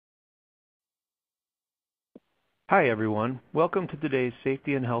Hi everyone, welcome to today's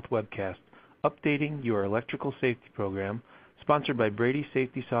Safety and Health webcast, updating your electrical safety program, sponsored by Brady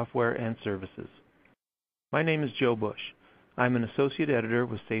Safety Software and Services. My name is Joe Bush. I'm an associate editor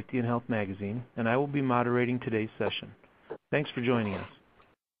with Safety and Health magazine, and I will be moderating today's session. Thanks for joining us.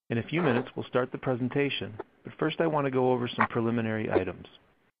 In a few minutes, we'll start the presentation, but first I want to go over some preliminary items.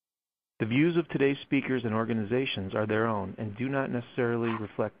 The views of today's speakers and organizations are their own and do not necessarily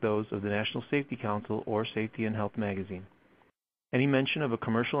reflect those of the National Safety Council or Safety and Health magazine. Any mention of a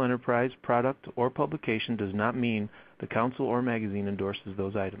commercial enterprise, product, or publication does not mean the Council or magazine endorses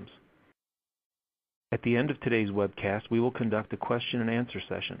those items. At the end of today's webcast, we will conduct a question and answer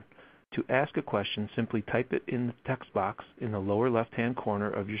session. To ask a question, simply type it in the text box in the lower left-hand corner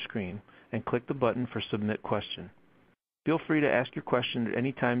of your screen and click the button for Submit Question. Feel free to ask your question at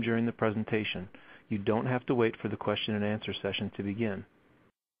any time during the presentation. You don't have to wait for the question and answer session to begin.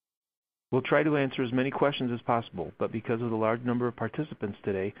 We'll try to answer as many questions as possible, but because of the large number of participants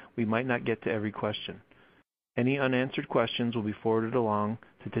today, we might not get to every question. Any unanswered questions will be forwarded along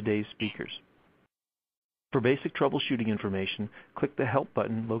to today's speakers. For basic troubleshooting information, click the Help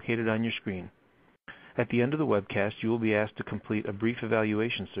button located on your screen. At the end of the webcast, you will be asked to complete a brief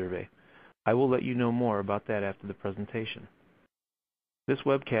evaluation survey. I will let you know more about that after the presentation. This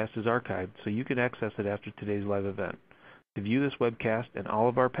webcast is archived, so you can access it after today's live event. To view this webcast and all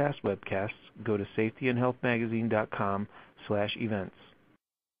of our past webcasts, go to safetyandhealthmagazine.com/events.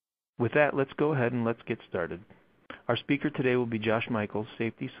 With that, let's go ahead and let's get started. Our speaker today will be Josh Michaels,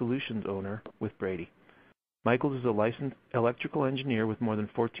 Safety Solutions Owner with Brady. Michaels is a licensed electrical engineer with more than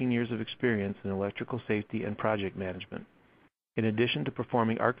 14 years of experience in electrical safety and project management. In addition to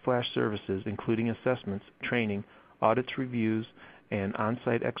performing arc flash services, including assessments, training, audits, reviews, and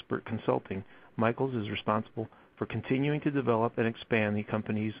on-site expert consulting, Michaels is responsible for continuing to develop and expand the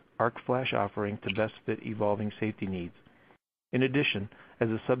company's arc flash offering to best fit evolving safety needs. In addition, as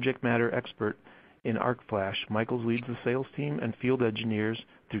a subject matter expert in arc flash, Michaels leads the sales team and field engineers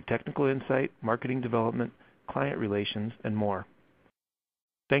through technical insight, marketing development, client relations, and more.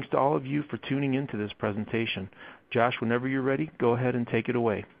 Thanks to all of you for tuning into this presentation. Josh, whenever you're ready, go ahead and take it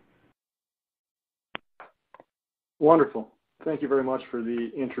away. Wonderful. Thank you very much for the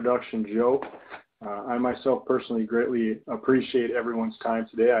introduction, Joe. I myself personally greatly appreciate everyone's time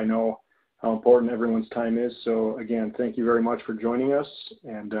today. I know how important everyone's time is. So again, thank you very much for joining us.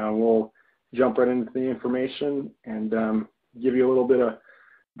 And we'll jump right into the information and give you a little bit of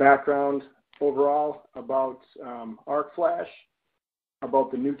background overall about arc flash.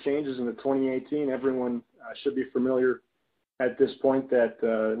 About the new changes in the 2018. Everyone should be familiar at this point that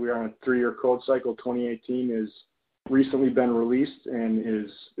we are on a 3-year code cycle. 2018 has recently been released and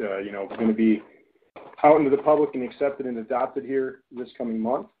is going to be out into the public and accepted and adopted here this coming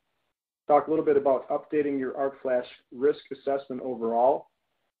month. Talk a little bit about updating your arc flash risk assessment overall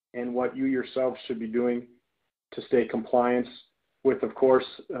and what you yourself should be doing to stay compliant with, of course,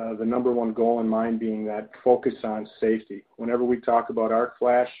 the number one goal in mind being that focus on safety. Whenever we talk about arc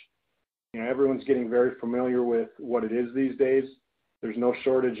flash, everyone's getting very familiar with what it is these days. There's no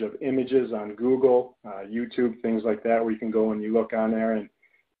shortage of images on Google, YouTube, things like that, where you can go and you look on there and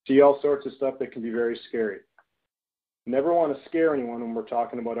see all sorts of stuff that can be very scary. Never want to scare anyone when we're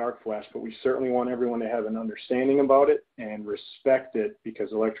talking about arc flash, but we certainly want everyone to have an understanding about it and respect it,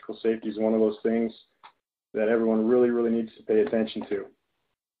 because electrical safety is one of those things that everyone really, really needs to pay attention to.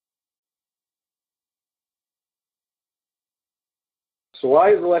 So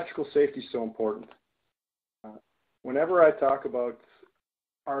why is electrical safety so important? Whenever I talk about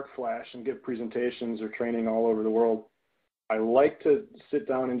arc flash and give presentations or training all over the world, I like to sit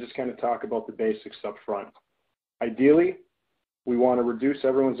down and just kind of talk about the basics up front. Ideally, we want to reduce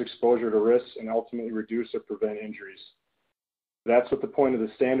everyone's exposure to risks and ultimately reduce or prevent injuries. That's what the point of the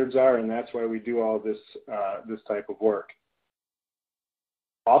standards are, and that's why we do all this type of work.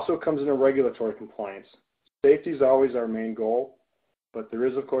 Also comes into regulatory compliance. Safety is always our main goal, but there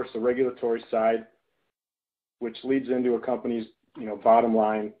is, of course, the regulatory side, which leads into a company's bottom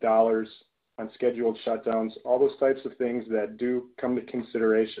line, dollars, unscheduled shutdowns, all those types of things that do come to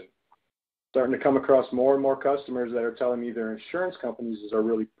consideration. Starting to come across more and more customers that are telling me their insurance companies are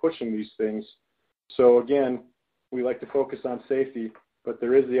really pushing these things. So again, we like to focus on safety, but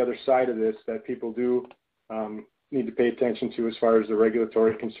there is the other side of this that people do need to pay attention to as far as the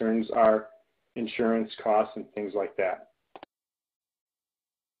regulatory concerns are, insurance costs and things like that.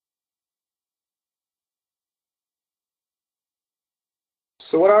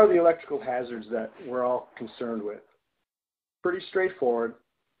 So what are the electrical hazards that we're all concerned with? Pretty straightforward.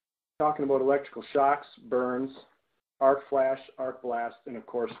 Talking about electrical shocks, burns, arc flash, arc blast, and of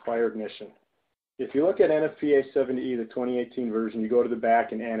course fire ignition. If you look at NFPA 70E, the 2018 version, you go to the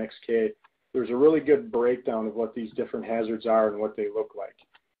back in Annex K, there's a really good breakdown of what these different hazards are and what they look like.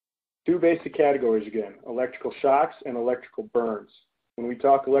 Two basic categories again, electrical shocks and electrical burns. When we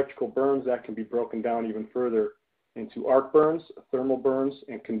talk electrical burns, that can be broken down even further into arc burns, thermal burns,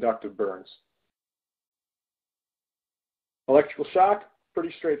 and conductive burns. Electrical shock,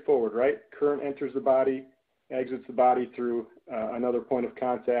 pretty straightforward, right? Current enters the body, exits the body through another point of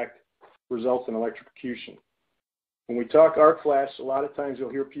contact, results in electrocution. When we talk arc flash, a lot of times you'll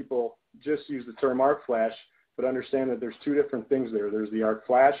hear people just use the term arc flash, but understand that there's two different things there. There's the arc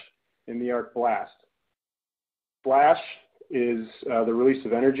flash and the arc blast. Flash is the release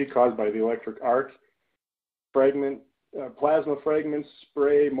of energy caused by the electric arc. Plasma fragments,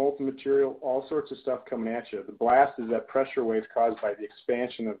 spray, molten material, all sorts of stuff coming at you. The blast is that pressure wave caused by the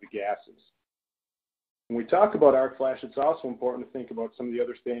expansion of the gases. When we talk about arc flash, it's also important to think about some of the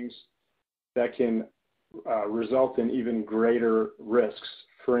other things that can result in even greater risks.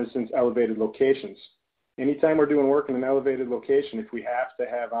 For instance, elevated locations. Anytime we're doing work in an elevated location, if we have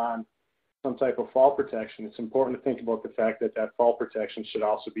to have on some type of fall protection, it's important to think about the fact that that fall protection should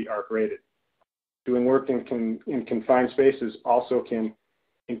also be arc rated. Doing work in confined spaces also can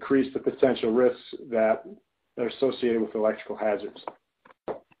increase the potential risks that are associated with electrical hazards.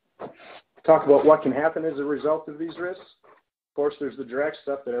 Talk about what can happen as a result of these risks. Of course, there's the direct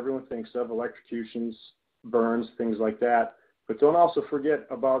stuff that everyone thinks of, electrocutions, burns, things like that. But don't also forget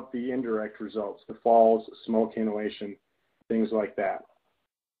about the indirect results, the falls, smoke inhalation, things like that.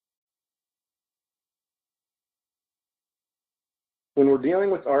 When we're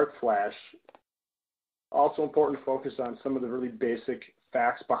dealing with arc flash, also important to focus on some of the really basic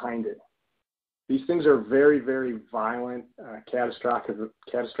facts behind it. These things are very, very violent, catastrophic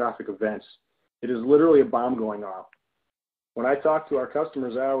events. It is literally a bomb going off. When I talk to our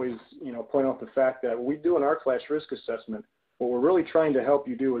customers, I always, point out the fact that when we do an arc flash risk assessment, what we're really trying to help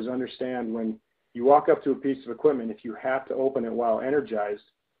you do is understand when you walk up to a piece of equipment, if you have to open it while energized,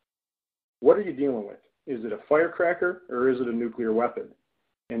 what are you dealing with? Is it a firecracker or is it a nuclear weapon?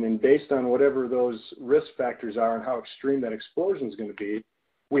 And then based on whatever those risk factors are and how extreme that explosion is going to be,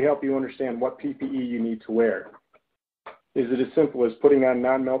 we help you understand what PPE you need to wear. Is it as simple as putting on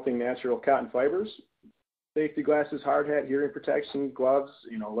non-melting natural cotton fibers? Safety glasses, hard hat, hearing protection, gloves,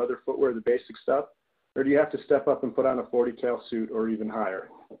 leather footwear, the basic stuff? Or do you have to step up and put on a 40 cal suit or even higher?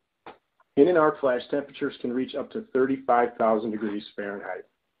 In an arc flash, temperatures can reach up to 35,000 degrees Fahrenheit.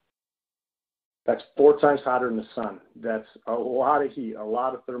 That's 4 times hotter than the sun. That's a lot of heat, a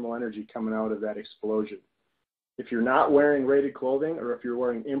lot of thermal energy coming out of that explosion. If you're not wearing rated clothing, or if you're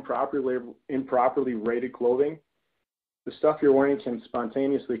wearing improperly rated clothing, the stuff you're wearing can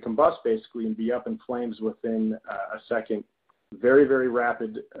spontaneously combust basically and be up in flames within a second. Very, very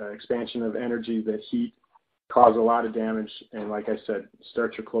rapid expansion of energy, that heat, cause a lot of damage, and like I said,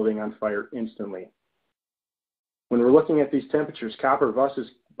 start your clothing on fire instantly. When we're looking at these temperatures, copper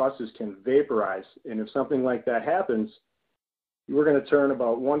buses can vaporize, and if something like that happens, we're going to turn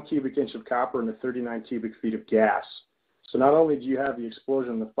about 1 cubic inch of copper into 39 cubic feet of gas. So not only do you have the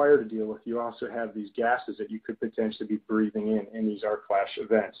explosion and the fire to deal with, you also have these gases that you could potentially be breathing in these arc flash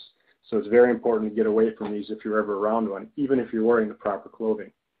events. So it's very important to get away from these if you're ever around one, even if you're wearing the proper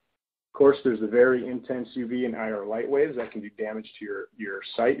clothing. Of course, there's the very intense UV and IR light waves that can do damage to your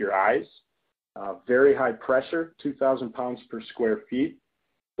sight, your eyes. Very high pressure, 2,000 pounds per square feet.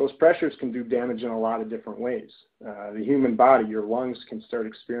 Those pressures can do damage in a lot of different ways. The human body, your lungs can start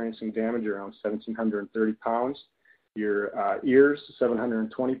experiencing damage around 1,730 pounds. Your ears,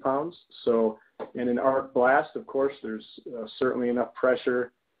 720 pounds. So in an arc blast, of course, there's certainly enough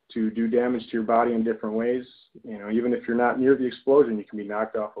pressure to do damage to your body in different ways. Even if you're not near the explosion, you can be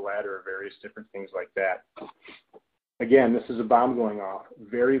knocked off a ladder or various different things like that. Again, this is a bomb going off.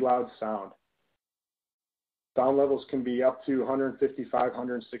 Very loud sound. Sound levels can be up to 155,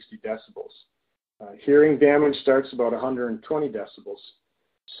 160 decibels. Hearing damage starts about 120 decibels.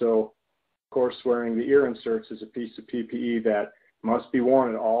 So, of course, wearing the ear inserts is a piece of PPE that must be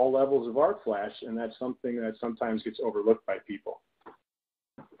worn at all levels of arc flash, and that's something that sometimes gets overlooked by people.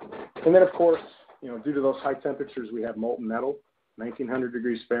 And then, of course, due to those high temperatures, we have molten metal. 1900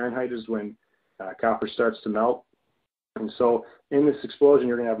 degrees Fahrenheit is when copper starts to melt. And so in this explosion,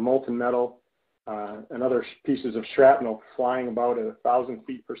 you're going to have molten metal and other pieces of shrapnel flying about at 1,000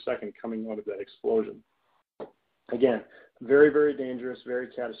 feet per second coming out of that explosion. Again, very, very dangerous, very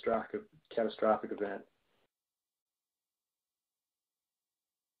catastrophic event.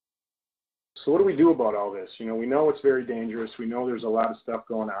 So what do we do about all this? We know it's very dangerous. We know there's a lot of stuff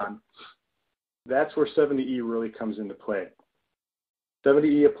going on. That's where 70E really comes into play.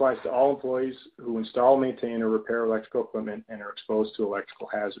 70E applies to all employees who install, maintain, or repair electrical equipment and are exposed to electrical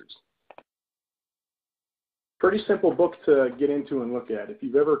hazards. Pretty simple book to get into and look at. If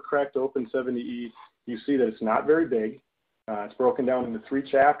you've ever cracked open 70E, you see that it's not very big. It's broken down into 3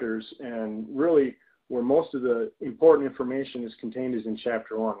 chapters, and really where most of the important information is contained is in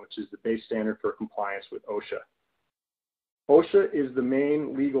Chapter 1, which is the base standard for compliance with OSHA. OSHA is the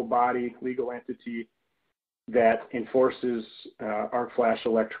main legal body, legal entity that enforces arc flash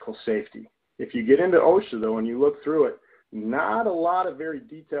electrical safety. If you get into OSHA, though, and you look through it, not a lot of very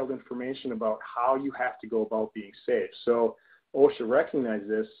detailed information about how you have to go about being safe. So OSHA recognized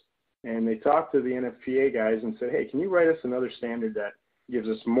this, and they talked to the NFPA guys and said, hey, can you write us another standard that gives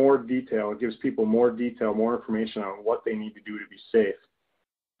us more detail, gives people more detail, more information on what they need to do to be safe?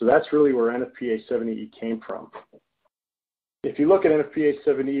 So that's really where NFPA 70E came from. If you look at NFPA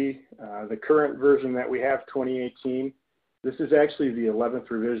 70E, the current version that we have, 2018, this is actually the 11th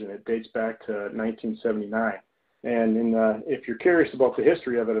revision. It dates back to 1979. And if you're curious about the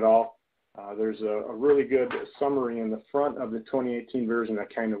history of it at all, there's a really good summary in the front of the 2018 version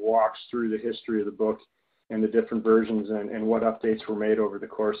that kind of walks through the history of the book and the different versions and what updates were made over the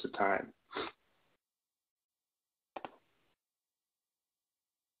course of time.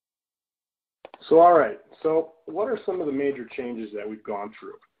 So, all right. So what are some of the major changes that we've gone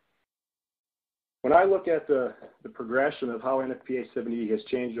through? When I look at the progression of how NFPA 70E has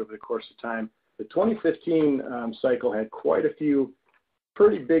changed over the course of time, the 2015 cycle had quite a few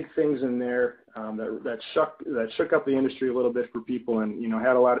pretty big things in there that shook up the industry a little bit for people, and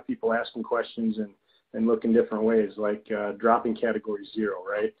had a lot of people asking questions and looking different ways, like dropping Category 0,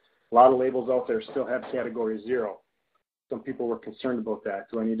 right? A lot of labels out there still have Category 0. Some people were concerned about that.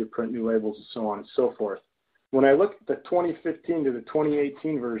 Do I need to print new labels and so on and so forth? When I look at the 2015 to the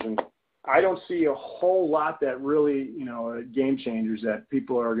 2018 version, I don't see a whole lot that really, game changers that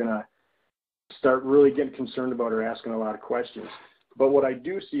people are going to start really getting concerned about or asking a lot of questions. But what I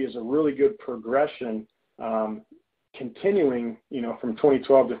do see is a really good progression continuing, from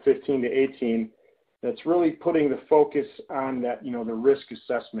 2012 to 15 to 18, that's really putting the focus on that, the risk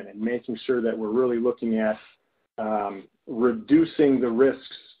assessment and making sure that we're really looking at reducing the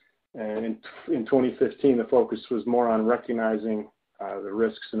risks. And in 2015, the focus was more on recognizing the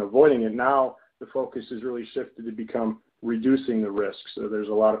risks and avoiding it. Now the focus has really shifted to become reducing the risks. So there's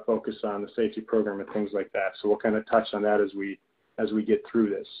a lot of focus on the safety program and things like that. So we'll kind of touch on that as we get through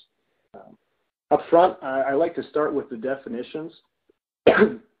this. Up front, I like to start with the definitions.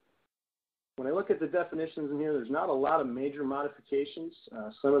 When I look at the definitions in here, there's not a lot of major modifications.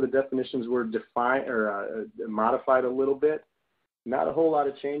 Some of the definitions were modified a little bit. Not a whole lot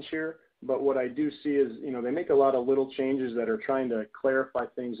of change here, but what I do see is, they make a lot of little changes that are trying to clarify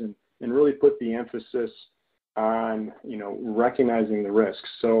things and really put the emphasis on, recognizing the risks.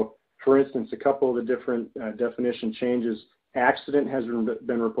 So, for instance, a couple of the different definition changes: accident has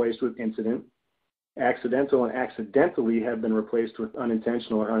been replaced with incident. Accidental and accidentally have been replaced with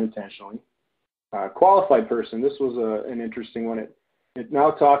unintentional or unintentionally. Qualified person, this was an interesting one. It now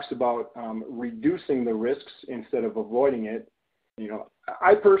talks about reducing the risks instead of avoiding it.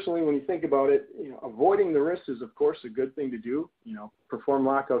 I personally, when you think about it, avoiding the risks is, of course, a good thing to do. Perform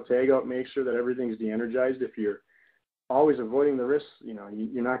lockout, tagout, make sure that everything's de-energized. If you're always avoiding the risks,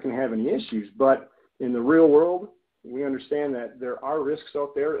 you're not going to have any issues. But in the real world, we understand that there are risks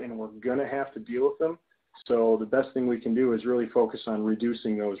out there, and we're going to have to deal with them. So the best thing we can do is really focus on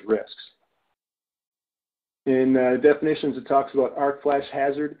reducing those risks. In definitions, it talks about arc flash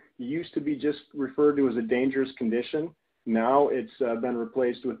hazard. It used to be just referred to as a dangerous condition. Now it's been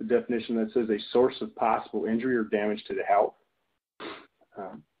replaced with a definition that says a source of possible injury or damage to the health.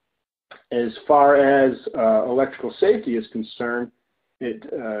 As far as electrical safety is concerned,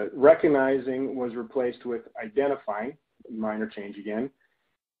 recognizing was replaced with identifying, minor change again.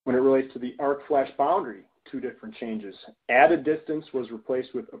 When it relates to the arc flash boundary, 2 different changes. Added distance was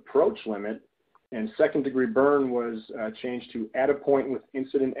replaced with approach limit, and second degree burn was changed to at a point with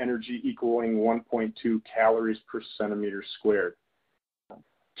incident energy equaling 1.2 calories per centimeter squared.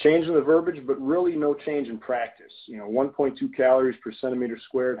 Change in the verbiage, but really no change in practice. 1.2 calories per centimeter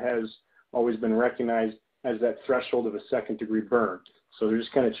squared has always been recognized as that threshold of a second degree burn. So they're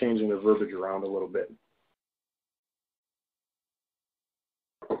just kind of changing the verbiage around a little bit.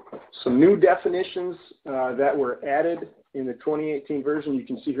 Some new definitions that were added in the 2018 version, you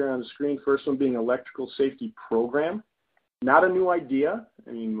can see here on the screen. First one being electrical safety program. Not a new idea.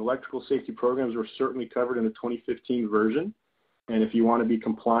 Electrical safety programs were certainly covered in the 2015 version. And if you want to be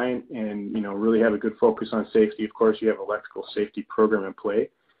compliant and really have a good focus on safety, of course, you have electrical safety program in play.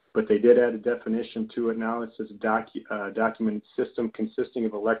 but they did add a definition to it now. It says a documented system consisting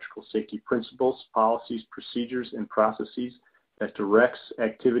of electrical safety principles, policies, procedures, and processes that directs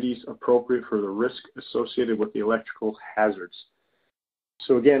activities appropriate for the risk associated with the electrical hazards.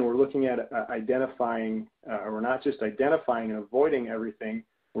 So again, we're looking at identifying, we're not just identifying and avoiding everything,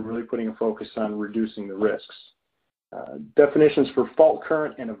 we're really putting a focus on reducing the risks. Definitions for fault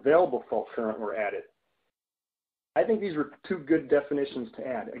current and available fault current were added. I think these were two good definitions to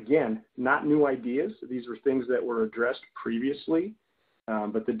add. Again, not new ideas. These were things that were addressed previously,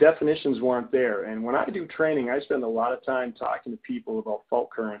 but the definitions weren't there. And when I do training, I spend a lot of time talking to people about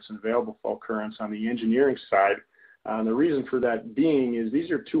fault currents and available fault currents on the engineering side. The reason for that being is these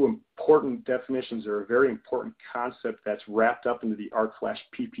are two important definitions or a very important concept that's wrapped up into the Arc Flash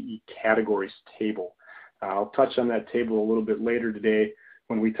PPE categories table. I'll touch on that table a little bit later today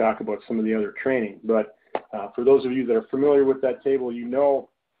when we talk about some of the other training. But for those of you that are familiar with that table, you know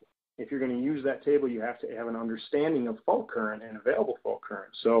if you're going to use that table, you have to have an understanding of fault current and available fault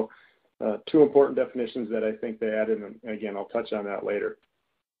current. So two important definitions that I think they added, and again, I'll touch on that later.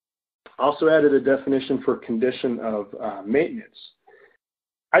 Also added a definition for condition of maintenance.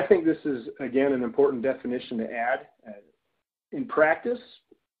 I think this is, again, an important definition to add. In practice,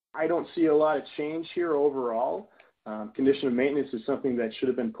 I don't see a lot of change here overall. Condition of maintenance is something that should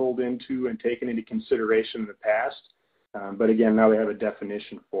have been pulled into and taken into consideration in the past. But again, now they have a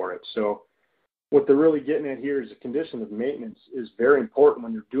definition for it. So what they're really getting at here is a condition of maintenance is very important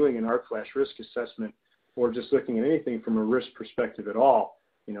when you're doing an Arc Flash risk assessment or just looking at anything from a risk perspective at all.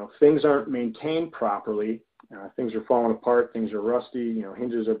 You know, things aren't maintained properly, things are falling apart, things are rusty, you know,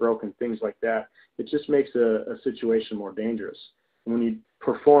 hinges are broken, things like that. It just makes a situation more dangerous. And when you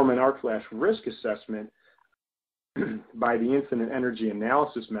perform an Arc Flash risk assessment by the infinite energy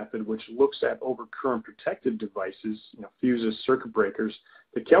analysis method, which looks at overcurrent protective devices, you know, fuses, circuit breakers,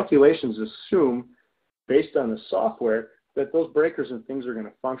 the calculations assume, based on the software, that those breakers and things are going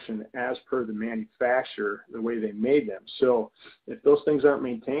to function as per the manufacturer, the way they made them. So if those things aren't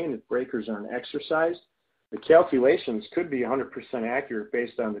maintained, if breakers aren't exercised, the calculations could be 100% accurate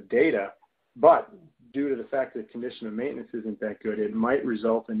based on the data, but due to the fact that condition of maintenance isn't that good, it might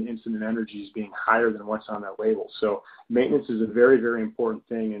result in incident energies being higher than what's on that label. So maintenance is a very, very important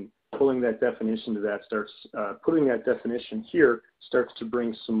thing, and pulling that definition to that starts, putting that definition here starts to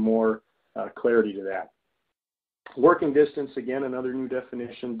bring some more clarity to that. Working distance, again, another new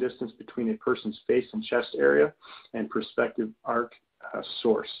definition, distance between a person's face and chest area and prospective arc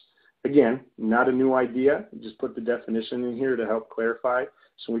source. Again, not a new idea, just put the definition in here to help clarify.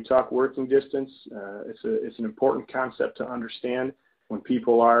 So when we talk working distance, it's an important concept to understand when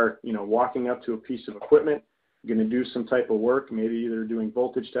people are, you know, walking up to a piece of equipment, going to do some type of work, maybe either doing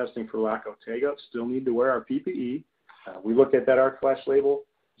voltage testing for lockout tagout, still need to wear our PPE. We look at that Arc Flash label,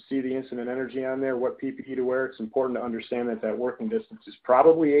 see the incident energy on there, what PPE to wear. It's important to understand that that working distance is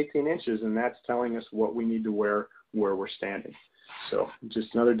probably 18 inches, and that's telling us what we need to wear where we're standing. So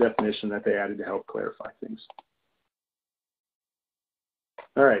just another definition that they added to help clarify things.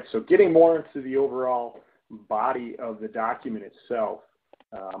 All right, so getting more into the overall body of the document itself,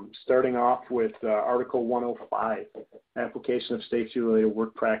 starting off with Article 105, Application of Safety-Related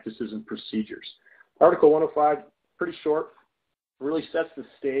Work Practices and Procedures. Article 105, pretty short, really sets the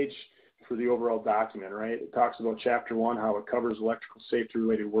stage for the overall document, right? It talks about Chapter 1, how it covers electrical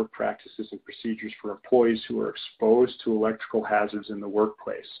safety-related work practices and procedures for employees who are exposed to electrical hazards in the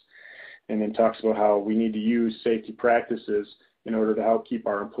workplace. And then talks about how we need to use safety practices in order to help keep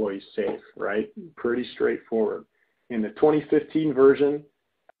our employees safe, right? Pretty straightforward. In the 2015 version,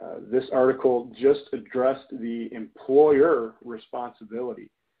 this article just addressed the employer responsibility.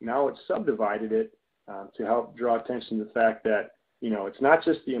 Now it's subdivided it to help draw attention to the fact that, you know, it's not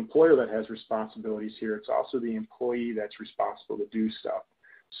just the employer that has responsibilities here, it's also the employee that's responsible to do stuff.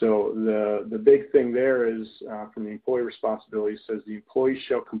 So the big thing there is from the employee responsibility says the employee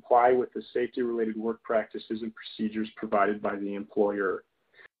shall comply with the safety-related work practices and procedures provided by the employer.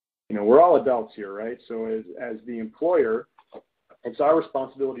 You know, we're all adults here, right? So as the employer, it's our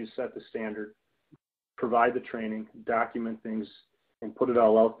responsibility to set the standard, provide the training, document things, and put it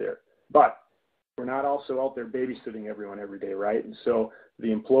all out there. But we're not also out there babysitting everyone every day, right? And so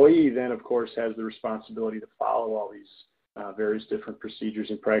the employee then, of course, has the responsibility to follow all these various different procedures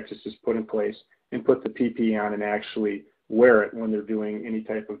and practices put in place and put the PPE on and actually wear it when they're doing any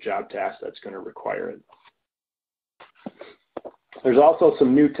type of job task that's going to require it. There's also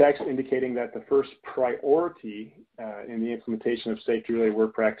some new text indicating that the first priority in the implementation of safety-related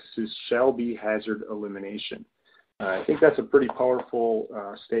work practices shall be hazard elimination. I think that's a pretty powerful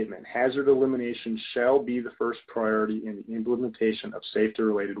statement. Hazard elimination shall be the first priority in the implementation of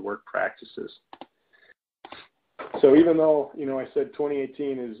safety-related work practices. So even though, I said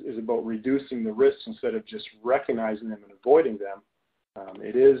 2018 is about reducing the risks instead of just recognizing them and avoiding them,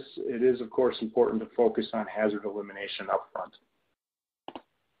 it is, of course, important to focus on hazard elimination up front.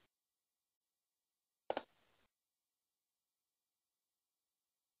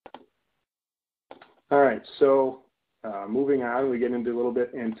 All right, so moving on, we get into a little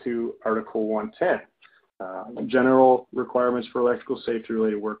bit into Article 110, general requirements for electrical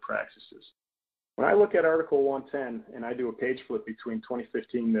safety-related work practices. When I look at Article 110 and I do a page flip between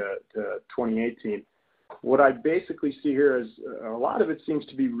 2015 to 2018, what I basically see here is a lot of it seems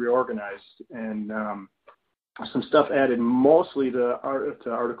to be reorganized and some stuff added mostly to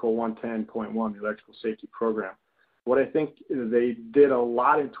Article 110.1, the Electrical Safety Program. What I think they did a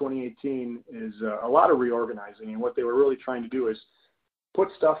lot in 2018 is a lot of reorganizing, and what they were really trying to do is put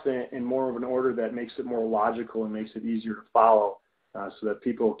stuff in more of an order that makes it more logical and makes it easier to follow so that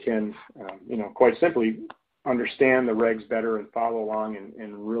people can, quite simply understand the regs better and follow along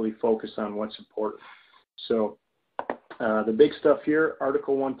and really focus on what's important. So the big stuff here,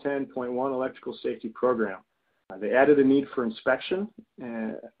 Article 110.1, Electrical Safety Program. They added a need for inspection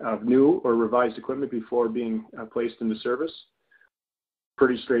of new or revised equipment before being placed into service.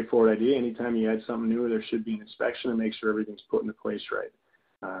 Pretty straightforward idea. Anytime you add something new, there should be an inspection and make sure everything's put into place right.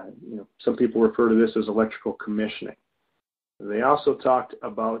 Some people refer to this as electrical commissioning. They also talked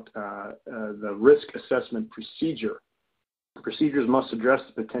about the risk assessment procedure. Procedures must address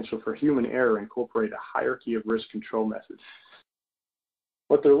the potential for human error and incorporate a hierarchy of risk control methods.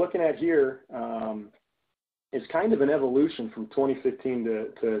 What they're looking at here is kind of an evolution from 2015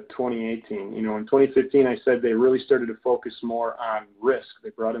 to 2018. In 2015, I said they really started to focus more on risk.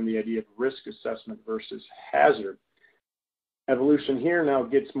 They brought in the idea of risk assessment versus hazard. Evolution here now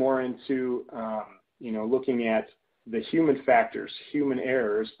gets more into, looking at the human factors, human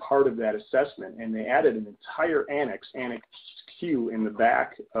error as part of that assessment, and they added an entire Annex Q in the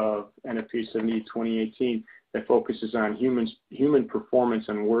back of NFPA 70E 2018 that focuses on human performance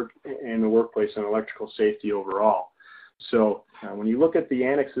and work in the workplace and electrical safety overall. So when you look at the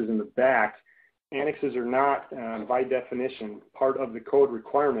annexes in the back, annexes are not, by definition, part of the code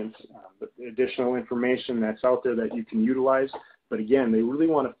requirements, but additional information that's out there that you can utilize. But again, they really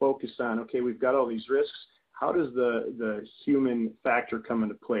want to focus on, okay, we've got all these risks. How does the human factor come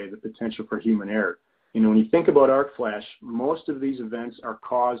into play, the potential for human error? When you think about arc flash, most of these events are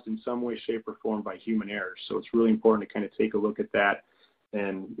caused in some way, shape, or form by human error. So it's really important to kind of take a look at that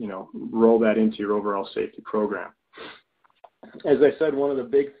and, roll that into your overall safety program. As I said, one of the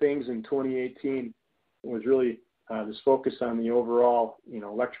big things in 2018 was really this focus on the overall,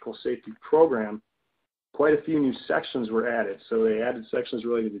 electrical safety program. Quite a few new sections were added. So they added sections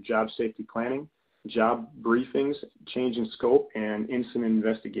related to job safety planning, job briefings, change in scope, and incident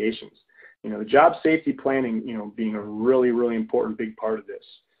investigations. The job safety planning, being a really, really important big part of this.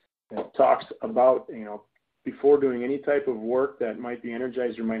 It talks about, before doing any type of work that might be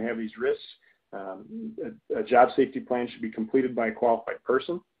energized or might have these risks, a job safety plan should be completed by a qualified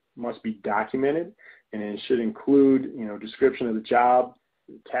person, must be documented, and it should include, description of the job,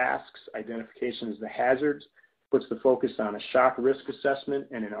 tasks, identification of the hazards, puts the focus on a shock risk assessment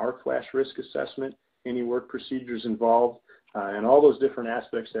and an arc flash risk assessment, any work procedures involved, and all those different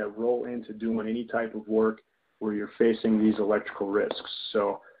aspects that roll into doing any type of work where you're facing these electrical risks.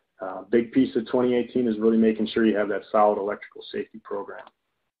 So big piece of 2018 is really making sure you have that solid electrical safety program.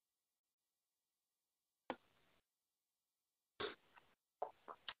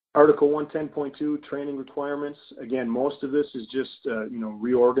 Article 110.2, training requirements. Again, most of this is just,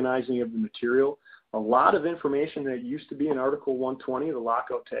 reorganizing of the material. A lot of information that used to be in Article 120, the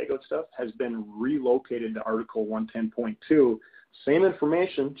lockout, tagout stuff, has been relocated to Article 110.2. Same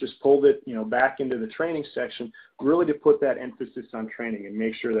information, just pulled it, back into the training section, really to put that emphasis on training and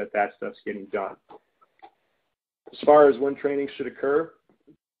make sure that that stuff's getting done. As far as when training should occur,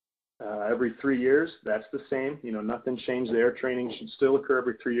 every 3 years, that's the same. Nothing changed there. Training should still occur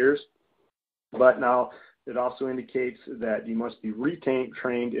every 3 years. But now it also indicates that you must be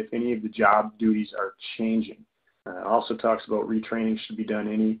retrained if any of the job duties are changing. It also talks about retraining should be done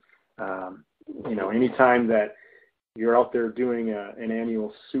any time that you're out there doing an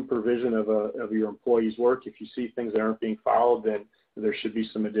annual supervision of your employees' work. If you see things that aren't being followed, then there should be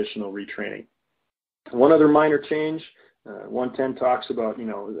some additional retraining. One other minor change, 110 talks about,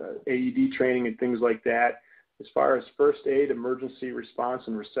 AED training and things like that. As far as first aid, emergency response,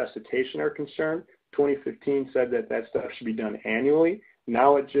 and resuscitation are concerned, 2015 said that stuff should be done annually.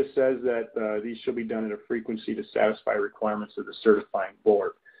 Now it just says that these should be done at a frequency to satisfy requirements of the certifying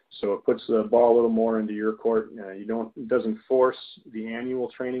board. So it puts the ball a little more into your court. It doesn't force the annual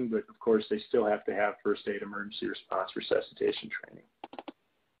training, but of course they still have to have first aid, emergency response, resuscitation training.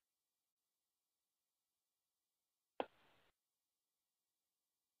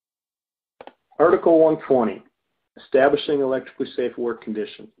 Article 120, establishing electrically safe work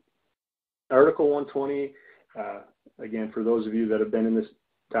condition. Article 120, again, for those of you that have been in this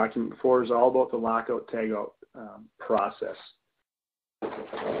document before, is all about the lockout tagout process.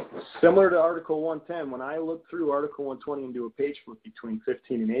 Similar to Article 110, when I look through Article 120 and do a page flip between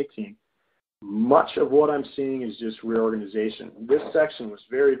 15 and 18, much of what I'm seeing is just reorganization. This section was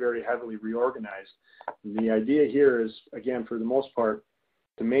very, very heavily reorganized. And the idea here is, again, for the most part,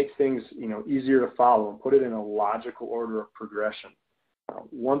 to make things easier to follow and put it in a logical order of progression.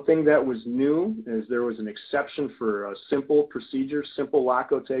 One thing that was new is there was an exception for simple procedures, simple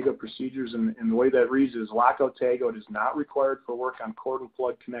lockout tagout procedures, and the way that reads is lockout tagout is not required for work on cord and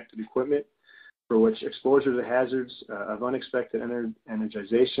plug connected equipment for which exposure to the hazards of unexpected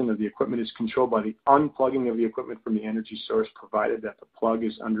energization of the equipment is controlled by the unplugging of the equipment from the energy source, provided that the plug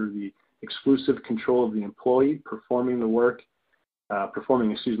is under the exclusive control of the employee performing the work,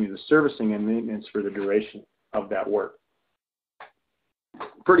 the servicing and maintenance for the duration of that work.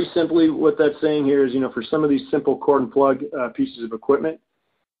 Pretty simply, what that's saying here is, for some of these simple cord and plug pieces of equipment,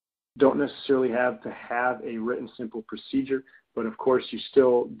 don't necessarily have to have a written simple procedure, but of course you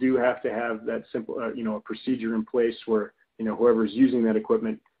still do have to have that simple, a procedure in place where, whoever's using that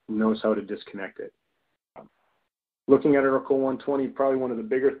equipment knows how to disconnect it. Looking at Article 120, probably one of the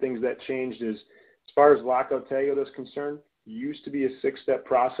bigger things that changed is, as far as lockout tagout is concerned, it used to be a 6-step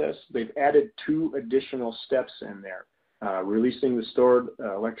process. They've added 2 additional steps in there. Releasing the stored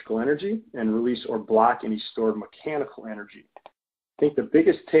electrical energy and release or block any stored mechanical energy. I think the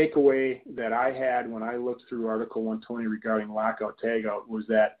biggest takeaway that I had when I looked through Article 120 regarding lockout tagout was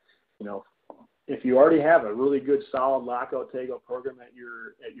that, if you already have a really good solid lockout tagout program at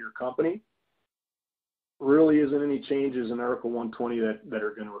your company, really isn't any changes in Article 120 that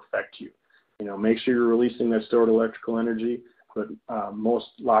are going to affect you. Make sure you're releasing that stored electrical energy, but most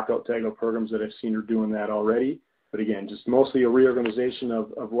lockout tagout programs that I've seen are doing that already. But again, just mostly a reorganization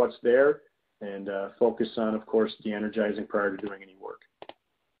of what's there and focus on, of course, de-energizing prior to doing any work.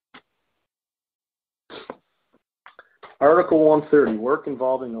 Article 130, work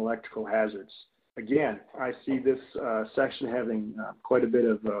involving electrical hazards. Again, I see this section having quite a bit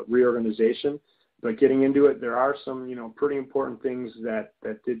of reorganization, but getting into it, there are some, pretty important things that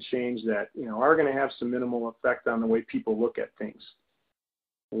did change that, are going to have some minimal effect on the way people look at things.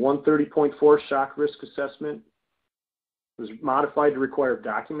 130.4 shock risk assessment was modified to require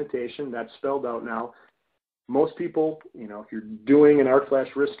documentation. That's spelled out now. Most people, if you're doing an arc flash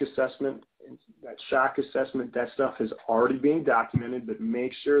risk assessment, that shock assessment, that stuff is already being documented, but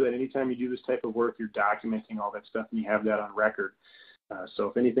make sure that anytime you do this type of work, you're documenting all that stuff and you have that on record. So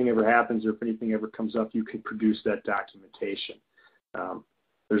if anything ever happens or if anything ever comes up, you can produce that documentation.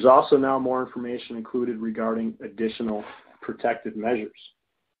 There's also now more information included regarding additional protective measures.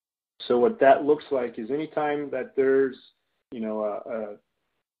 So what that looks like is anytime that there's a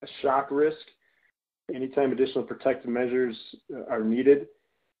shock risk, anytime additional protective measures are needed,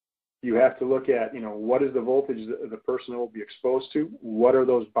 you have to look at, what is the voltage the person will be exposed to, what are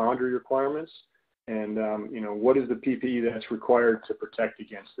those boundary requirements, and, what is the PPE that's required to protect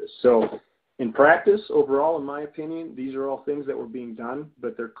against this. So in practice, overall, in my opinion, these are all things that were being done,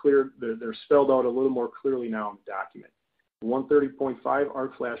 but they're spelled out a little more clearly now in the document. 130.5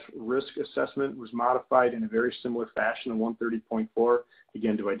 arc flash risk assessment was modified in a very similar fashion to 130.4,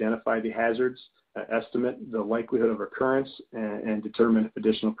 again, to identify the hazards, estimate the likelihood of occurrence, and determine if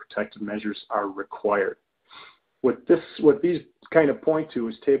additional protective measures are required. What these kind of point to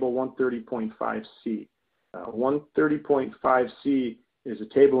is Table 130.5C. 130.5C is a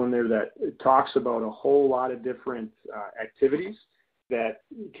table in there that talks about a whole lot of different activities that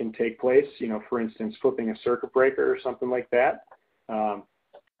can take place, for instance, flipping a circuit breaker or something like that.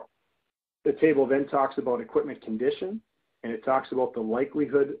 The table then talks about equipment condition, and it talks about the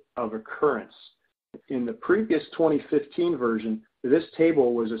likelihood of occurrence. In the previous 2015 version, this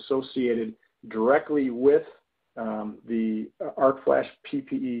table was associated directly with the arc flash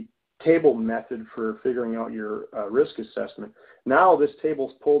PPE table method for figuring out your risk assessment. Now this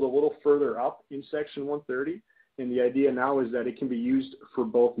table's pulled a little further up in Section 130. And the idea now is that it can be used for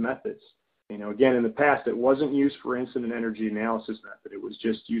both methods. Again, in the past, it wasn't used for incident energy analysis method. It was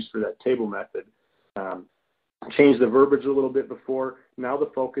just used for that table method. Changed the verbiage a little bit before. Now the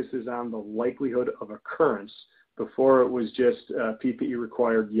focus is on the likelihood of occurrence, Before it was just PPE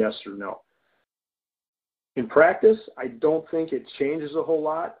required, yes or no. In practice, I don't think it changes a whole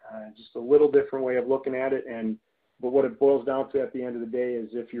lot, just a little different way of looking at it. But what it boils down to at the end of the day is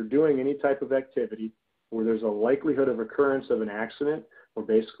if you're doing any type of activity where there's a likelihood of occurrence of an accident, or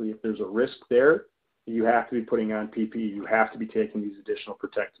basically if there's a risk there, you have to be putting on PPE. You have to be taking these additional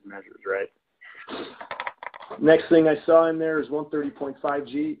protective measures, right? Next thing I saw in there is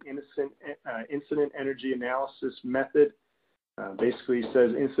 130.5G, incident energy analysis method. Basically, it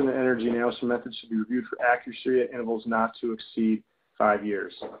says incident energy analysis method should be reviewed for accuracy at intervals not to exceed 5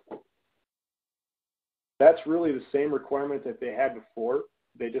 years. That's really the same requirement that they had before.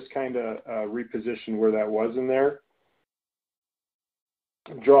 They just kind of repositioned where that was in there.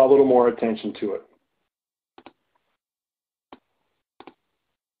 Draw a little more attention to it.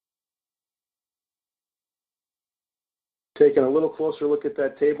 Taking a little closer look at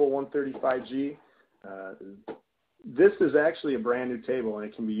that table, 135G. This is actually a brand new table, and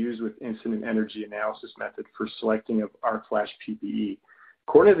it can be used with incident energy analysis method for selecting of arc flash PPE.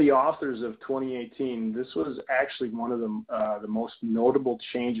 According to the authors of 2018, this was actually one of the most notable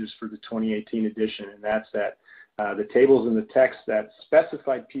changes for the 2018 edition, and that's that the tables in the text that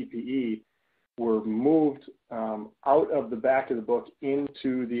specified PPE were moved out of the back of the book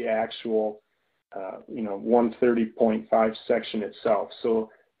into the actual 130.5 section itself. So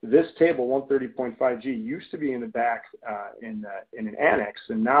this table, 130.5G, used to be in the back in an annex,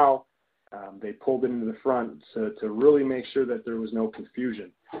 and now they pulled it into the front to really make sure that there was no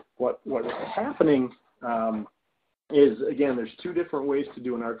confusion. What was happening is, again, there's two different ways to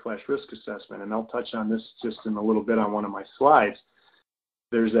do an arc flash risk assessment, and I'll touch on this just in a little bit on one of my slides.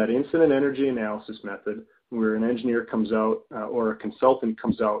 There's that incident energy analysis method where an engineer comes out or a consultant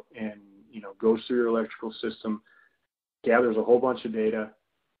comes out and goes through your electrical system, gathers a whole bunch of data,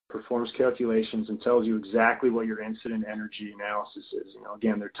 performs calculations, and tells you exactly what your incident energy analysis is.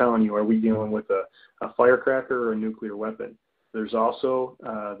 Again, they're telling you, are we dealing with a firecracker or a nuclear weapon? There's also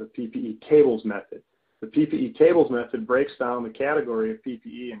the PPE tables method. The PPE tables method breaks down the category of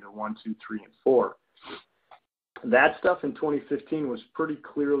PPE into 1, 2, 3, and 4. That stuff in 2015 was pretty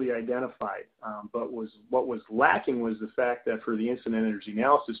clearly identified, but what was lacking was the fact that for the incident energy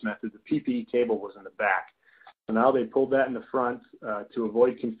analysis method, the PPE table was in the back. So now they pulled that in the front to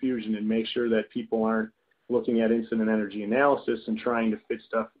avoid confusion and make sure that people aren't looking at incident energy analysis and trying to fit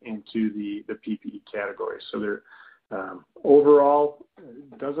stuff into the PPE category. So they're overall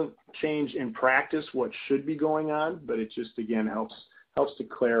doesn't change in practice what should be going on, but it just again helps to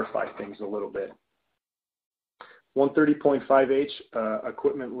clarify things a little bit. 130.5H,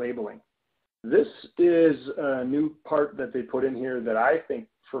 equipment labeling. This is a new part that they put in here that I think,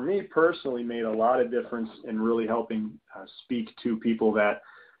 for me personally, made a lot of difference in really helping speak to people that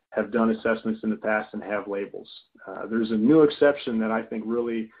have done assessments in the past and have labels. There's a new exception that I think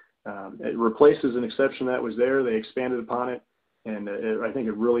really, it replaces an exception that was there. They expanded upon it, and I think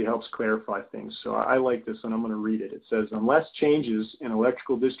it really helps clarify things. So I like this, and I'm going to read it. It says, unless changes in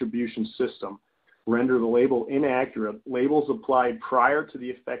electrical distribution system render the label inaccurate, labels applied prior to the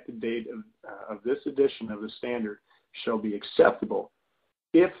effective date of this edition of the standard shall be acceptable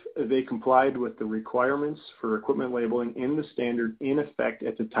if they complied with the requirements for equipment labeling in the standard in effect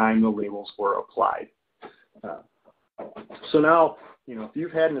at the time the labels were applied. So now, if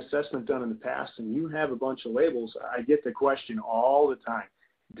you've had an assessment done in the past and you have a bunch of labels, I get the question all the time,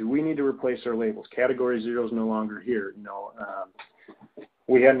 do we need to replace our labels? Category 0 is no longer here.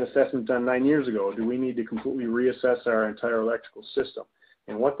 We had an assessment done 9 years ago. Do we need to completely reassess our entire electrical system?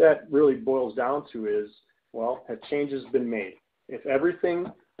 And what that really boils down to is, well, have changes been made? If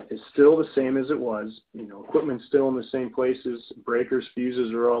everything is still the same as it was, equipment's still in the same places, breakers,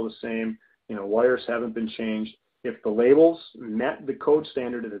 fuses are all the same, wires haven't been changed. If the labels met the code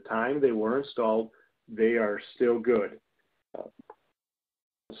standard at the time they were installed, they are still good.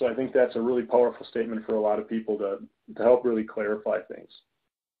 So I think that's a really powerful statement for a lot of people to help really clarify things.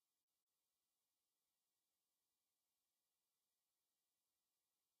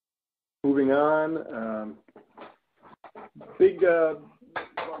 Moving on,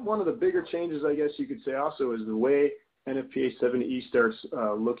 one of the bigger changes, I guess you could say also, is the way NFPA 70E starts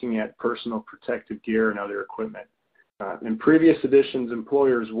looking at personal protective gear and other equipment. In previous editions,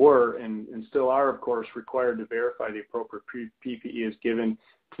 employers were, and still are, of course, required to verify the appropriate PPE is given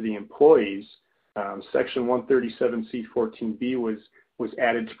to the employees. Section 137C14B was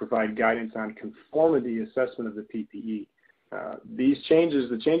added to provide guidance on conformity assessment of the PPE. The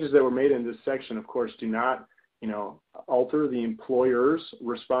changes that were made in this section, of course, do not, alter the employer's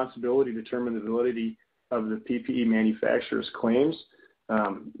responsibility to determine the validity of the PPE manufacturer's claims,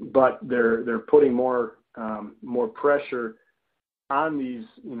 but they're putting more more pressure on these,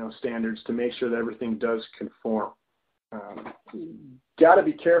 standards to make sure that everything does conform. Got to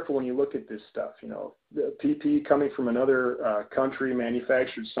be careful when you look at this stuff. The PPE coming from another country,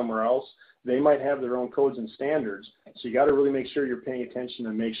 manufactured somewhere else, they might have their own codes and standards. So you got to really make sure you're paying attention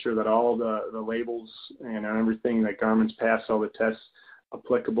and make sure that all the labels and everything that garments pass all the tests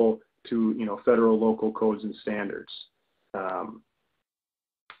applicable to federal, local codes and standards.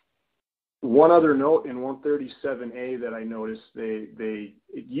 One other note in 137A that I noticed, it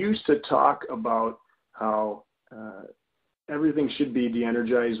used to talk about how everything should be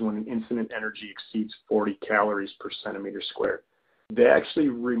de-energized when incident energy exceeds 40 calories per centimeter squared. They actually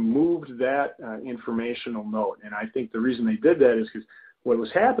removed that informational note, and I think the reason they did that is because what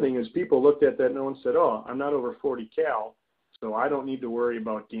was happening is people looked at that note and said, oh, I'm not over 40 cal, so I don't need to worry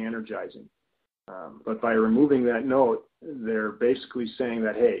about de-energizing. But by removing that note, they're basically saying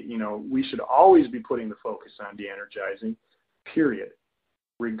that, hey, we should always be putting the focus on de-energizing, period.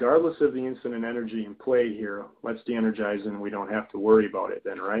 Regardless of the incident energy in play here, let's de-energize and we don't have to worry about it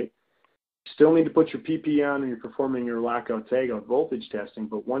then, right? Still need to put your PPE on when you're performing your lockout tagout voltage testing,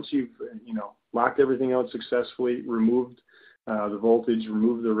 but once you've locked everything out successfully, removed the voltage,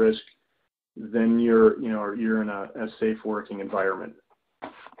 removed the risk, then you're in a safe working environment.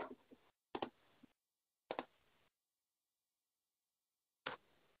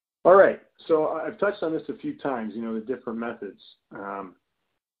 All right, so I've touched on this a few times, the different methods.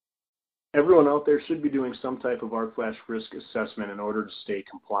 Everyone out there should be doing some type of arc flash risk assessment in order to stay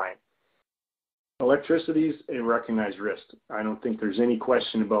compliant. Electricity is a recognized risk. I don't think there's any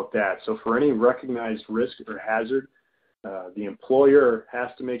question about that. So for any recognized risk or hazard, the employer has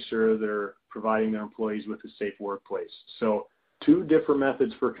to make sure they're providing their employees with a safe workplace. So two different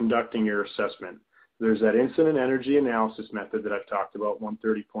methods for conducting your assessment. There's that incident energy analysis method that I've talked about,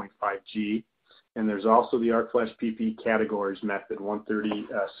 130.5G, and there's also the arc flash PPE categories method,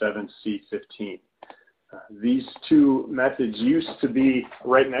 137C15. These two methods used to be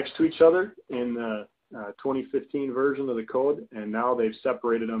right next to each other in the 2015 version of the code, and now they've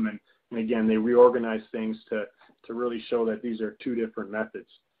separated them, and again, they reorganized things to really show that these are two different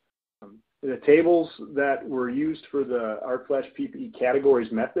methods. The tables that were used for the arc flash PPE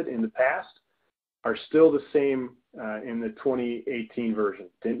categories method in the past are still the same in the 2018 version.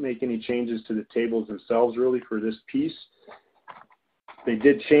 Didn't make any changes to the tables themselves really for this piece. They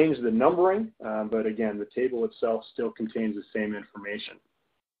did change the numbering, but again, the table itself still contains the same information.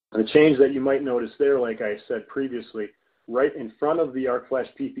 The change that you might notice there, like I said previously, right in front of the arc flash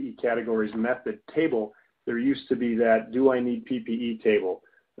PPE categories method table, there used to be that do I need PPE table.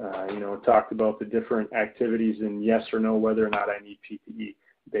 Talked about the different activities and yes or no whether or not I need PPE.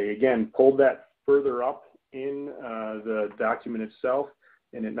 They again pulled that further up in the document itself,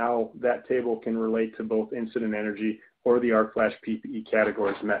 and now that table can relate to both incident energy or the arc flash PPE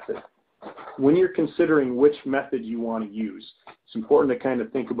categories method. When you're considering which method you want to use, it's important to kind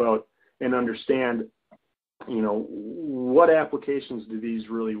of think about and understand, what applications do these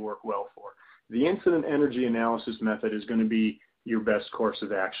really work well for. The incident energy analysis method is going to be your best course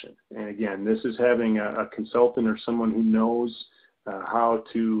of action. And again, this is having a consultant or someone who knows how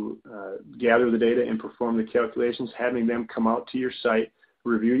to gather the data and perform the calculations, having them come out to your site,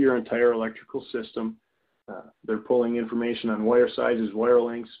 review your entire electrical system. They're pulling information on wire sizes, wire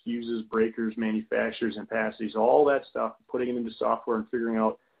lengths, fuses, breakers, manufacturers, and capacities, all that stuff, putting it into software and figuring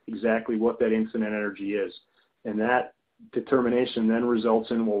out exactly what that incident energy is. And that determination then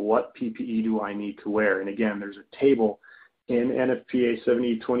results in, well, what PPE do I need to wear? And again, there's a table in NFPA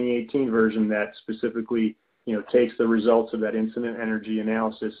 70E 2018 version that specifically takes the results of that incident energy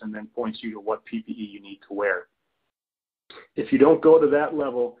analysis and then points you to what PPE you need to wear. If you don't go to that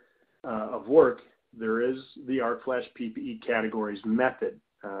level of work, there is the arc flash PPE categories method.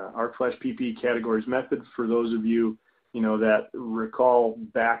 Arc flash PPE categories method, for those of you that recall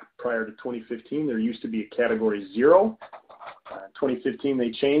back prior to 2015, there used to be a category 0. 2015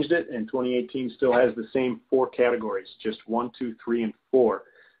 they changed it, and 2018 still has the same 4 categories, just 1, 2, 3, and 4.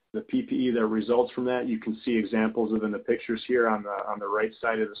 The PPE that results from that, you can see examples of in the pictures here on the right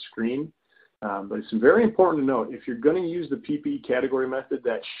side of the screen. But it's very important to note, if you're going to use the PPE category method,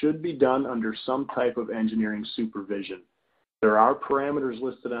 that should be done under some type of engineering supervision. There are parameters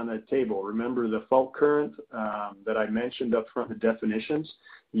listed on that table. Remember the fault current that I mentioned up front in the definitions?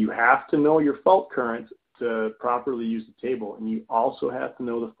 You have to know your fault current to properly use the table, and you also have to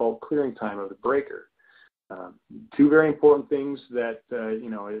know the fault clearing time of the breaker. Two very important things that,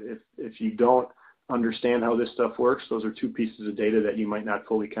 if you don't understand how this stuff works, those are two pieces of data that you might not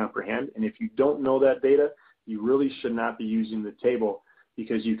fully comprehend. And if you don't know that data, you really should not be using the table,